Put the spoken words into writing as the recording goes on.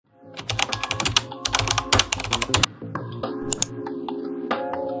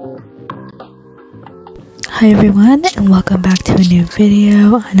Hi everyone, and welcome back to a new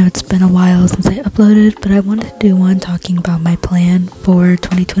video. I know it's been a while since I uploaded, but I wanted to do one talking about my plan for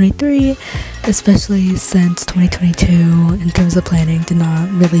 2023, especially since 2022 in terms of planning did not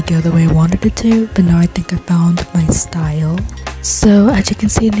really go the way I wanted it to, but now I think I found my style. So as you can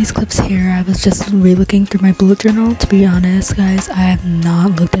see in these clips here, I was just re-looking through my bullet journal. To be honest guys, I have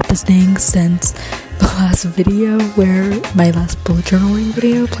not looked at this thing since the last video, where my last bullet journaling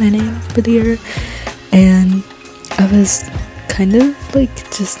video planning for the year. And I was kind of like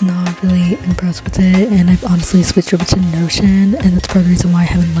just not really impressed with it, and I've honestly switched over to Notion, and that's part of the reason why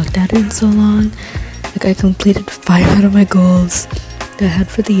I haven't looked at it in so long. Like, I completed 5 out of my goals that I had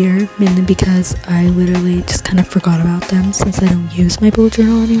for the year, mainly because I literally just kind of forgot about them since I don't use my bullet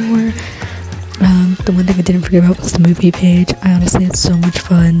journal anymore. The one thing I didn't forget about was the movie page. I honestly had so much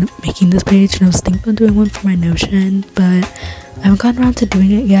fun making this page, and I was thinking about doing one for my Notion, but I haven't gotten around to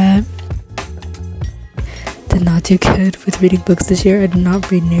doing it yet. Did not do good with reading books this year. I did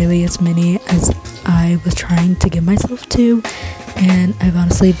not read nearly as many as I was trying to get myself to, and I've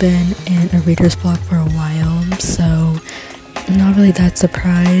honestly been in a reader's block for a while, so I'm not really that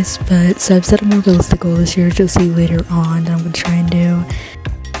surprised. But so I've set a more realistic goal this year, which you'll see later on that I'm going to try and do.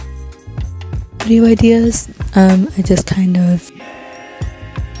 Video ideas, I've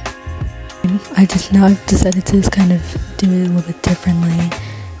decided to just kind of do it a little bit differently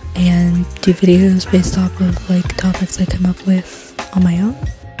and do videos based off of like topics I come up with on my own.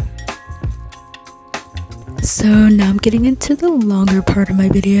 So now I'm getting into the longer part of my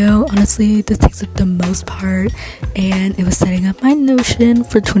video. Honestly, this takes up the most part, and it was setting up my Notion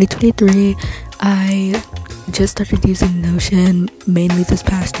for 2023. I just started using Notion mainly this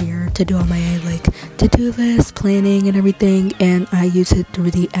past year to do all my like to-do list, planning and everything, and I use it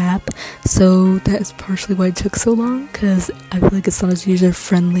through the app, so that is partially why it took so long, because I feel like it's not as user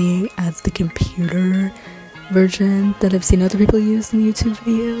friendly as the computer version that I've seen other people use in YouTube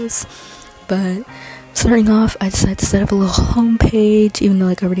videos. But starting off, I decided to set up a little homepage. Even though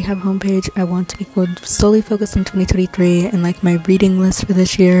like I already have a homepage, I want to make one solely focused on 2023 and like my reading list for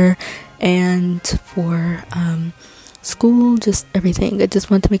this year and for school, just everything. I just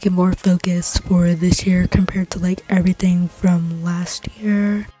want to make it more focused for this year compared to like everything from last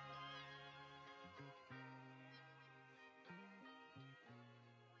year.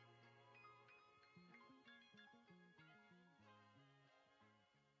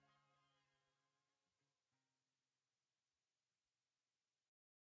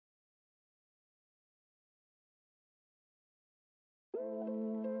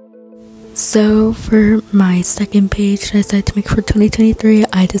 So for my second page that I decided to make for 2023,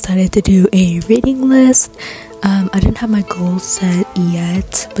 I decided to do a reading list. I didn't have my goals set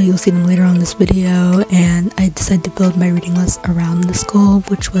yet, but you'll see them later on in this video, and I decided to build my reading list around this goal,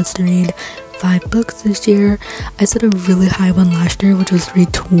 which was to read 5 books this year. I set a really high one last year, which was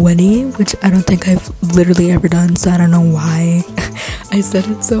read 20, which I don't think I've literally ever done, so I don't know why I set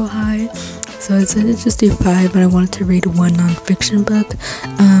it so high. So I decided to just do 5, and I wanted to read 1 non-fiction book.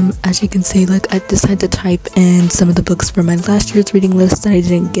 As you can see, like I decided to type in some of the books from my last year's reading list that I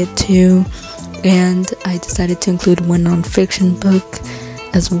didn't get to, and I decided to include 1 non-fiction book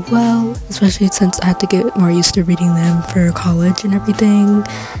as well, especially since I have to get more used to reading them for college and everything.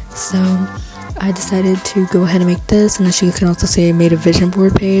 So I decided to go ahead and make this, and as you can also see, I made a vision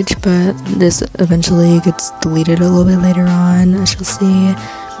board page, but this eventually gets deleted a little bit later on, as you'll see.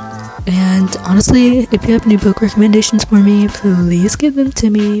 And honestly, if you have any book recommendations for me, please give them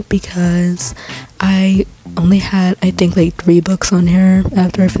to me, because I only had, I think, like 3 books on here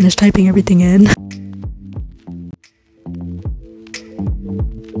after I finished typing everything in.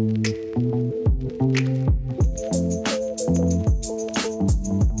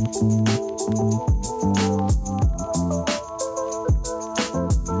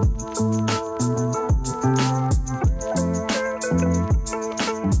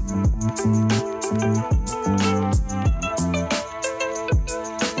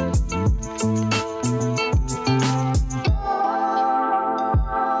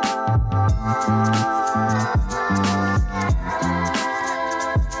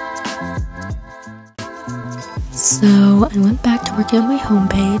 So I went back to working on my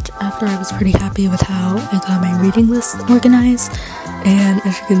homepage after I was pretty happy with how I got my reading list organized, and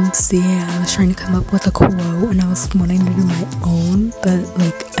as you can see, I was trying to come up with a quote, and I was wanting to do my own, but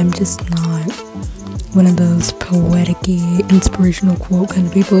like I'm just not one of those poetic-y, inspirational quote kind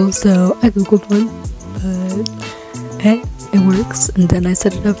of people, so I googled one, but hey, it works. And then I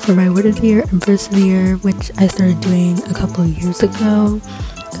set it up for my word of the year and verse of the year, which I started doing a couple of years ago.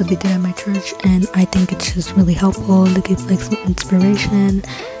 because we did at my church, and I think it's just really helpful to give like some inspiration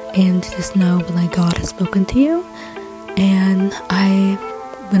and just know when like God has spoken to you. And I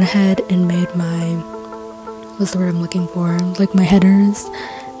went ahead and made my, what's the word I'm looking for, like my headers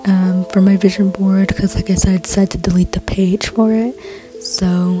for my vision board, because like I said, I decided to delete the page for it.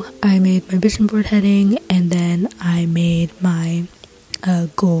 So I made my vision board heading, and then I made my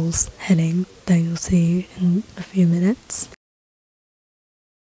goals heading that you'll see in a few minutes.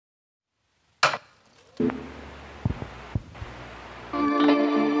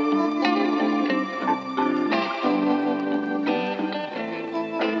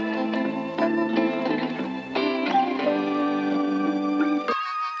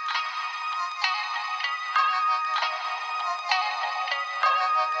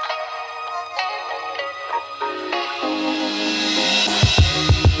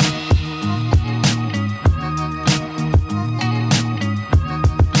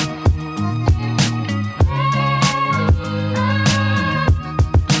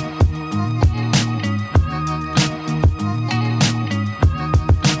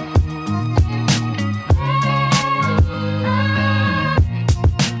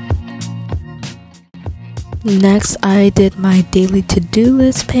 Next, I did my daily to-do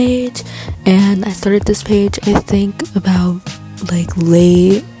list page, and I started this page I think about like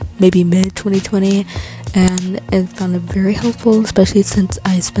late, maybe mid 2020, and it found it very helpful, especially since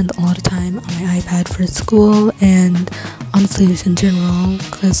I spend a lot of time on my iPad for school and honestly just in general,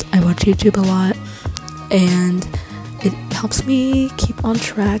 because I watch YouTube a lot, and it helps me keep on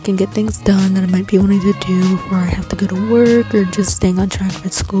track and get things done that I might be wanting to do before I have to go to work, or just staying on track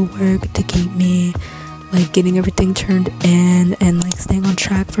with schoolwork to keep me like getting everything turned in and like staying on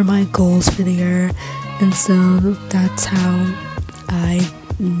track for my goals for the year. And so that's how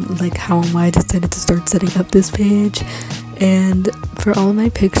I decided to start setting up this page. And for all of my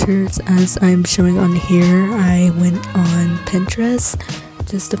pictures, as I'm showing on here, I went on Pinterest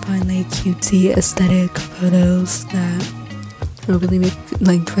just to find like cutesy aesthetic photos that will really make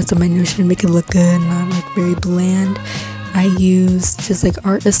like dress up my notion and make it look good, not like very bland. I used just like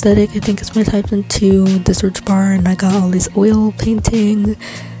art aesthetic, I think is what I typed into the search bar, and I got all these oil painting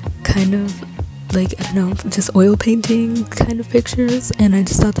kind of like, I don't know, just oil painting kind of pictures, and I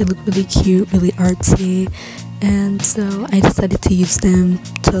just thought they looked really cute, really artsy, and so I decided to use them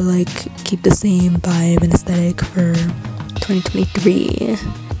to like keep the same vibe and aesthetic for 2023.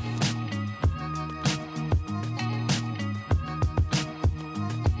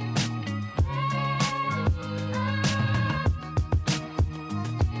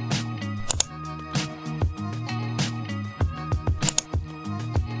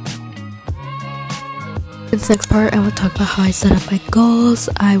 In this next part, I will talk about how I set up my goals.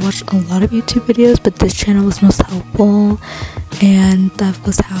 I watched a lot of YouTube videos, but this channel was most helpful, and that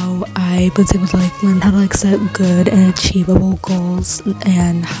was how I was able to like learn how to like set good and achievable goals,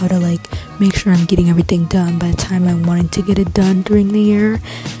 and how to like make sure I'm getting everything done by the time I'm wanting to get it done during the year.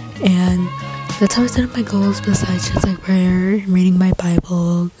 And that's how I set up my goals, besides just like prayer, reading my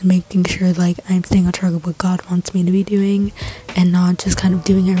Bible, and making sure like I'm staying on track of what God wants me to be doing, and not just kind of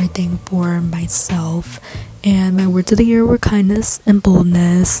doing everything for myself. And my words of the year were kindness and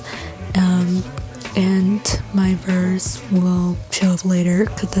boldness, and my verse will show up later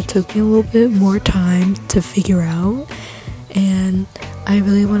because that took me a little bit more time to figure out. And I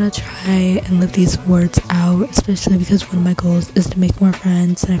really want to try and live these words out, especially because one of my goals is to make more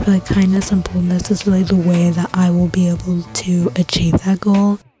friends, and I feel like kindness and boldness is really the way that I will be able to achieve that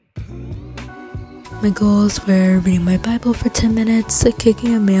goal. My goals were reading my Bible for 10 minutes,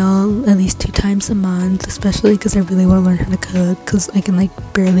 cooking a meal at least 2 times a month, especially because I really want to learn how to cook, because I can like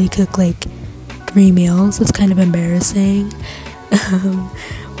barely cook like 3 meals. It's kind of embarrassing.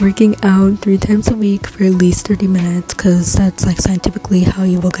 Working out 3 times a week for at least 30 minutes, because that's like scientifically how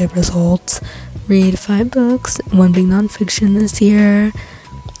you will get results. Read 5 books, 1 being nonfiction this year.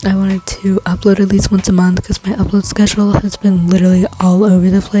 I wanted to upload at least once a month because my upload schedule has been literally all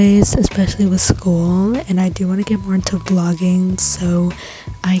over the place, especially with school, and I do want to get more into vlogging so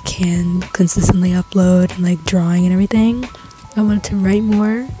I can consistently upload and like drawing and everything. I wanted to write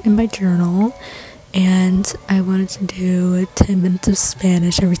more in my journal, and I wanted to do 10 minutes of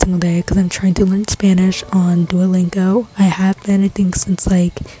Spanish every single day because I'm trying to learn Spanish on Duolingo. I have been, I think, since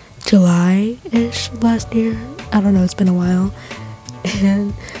like July-ish last year. I don't know, it's been a while.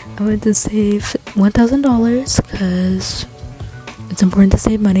 And I wanted to save $1,000 because it's important to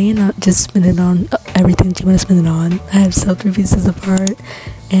save money and not just spend it on everything that you want to spend it on. I have self-reviews as a part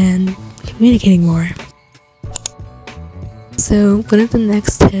and communicating more. So one of the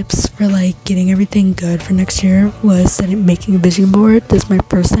next tips for like getting everything good for next year was making a vision board. This is my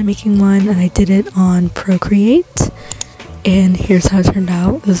first time making one, and I did it on Procreate. And here's how it turned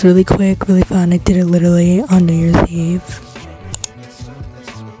out. It was really quick, really fun. I did it literally on New Year's Eve.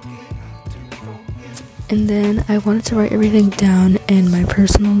 And then I wanted to write everything down in my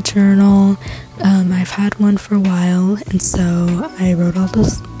personal journal. I've had one for a while, and so I wrote all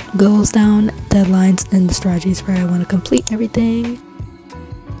those goals down, deadlines, and the strategies for how I want to complete everything.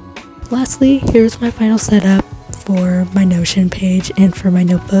 Lastly, here's my final setup for my Notion page and for my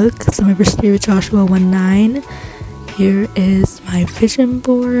notebook. So my Versity with Joshua 19. Here is my vision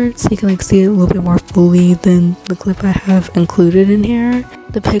board, so you can like see it a little bit more fully than the clip I have included in here.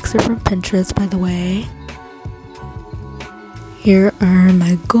 The pics are from Pinterest, by the way. Here are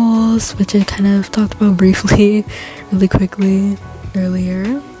my goals, which I kind of talked about briefly, really quickly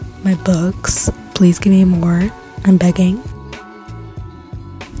earlier. My books, please give me more, I'm begging.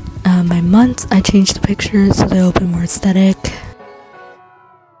 My months, I changed the pictures so they're a little bit more aesthetic.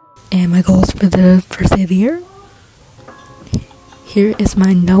 And my goals for the first day of the year. Here is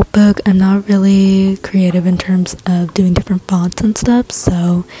my notebook. I'm not really creative in terms of doing different fonts and stuff,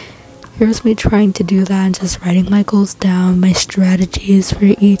 so here's me trying to do that and just writing my goals down, my strategies for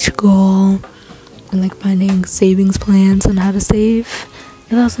each goal, and like finding savings plans on how to save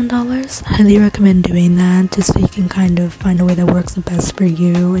 $1,000. Highly recommend doing that just so you can kind of find a way that works the best for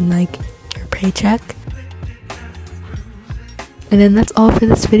you and like your paycheck. And then that's all for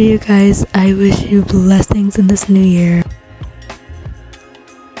this video, guys. I wish you blessings in this new year.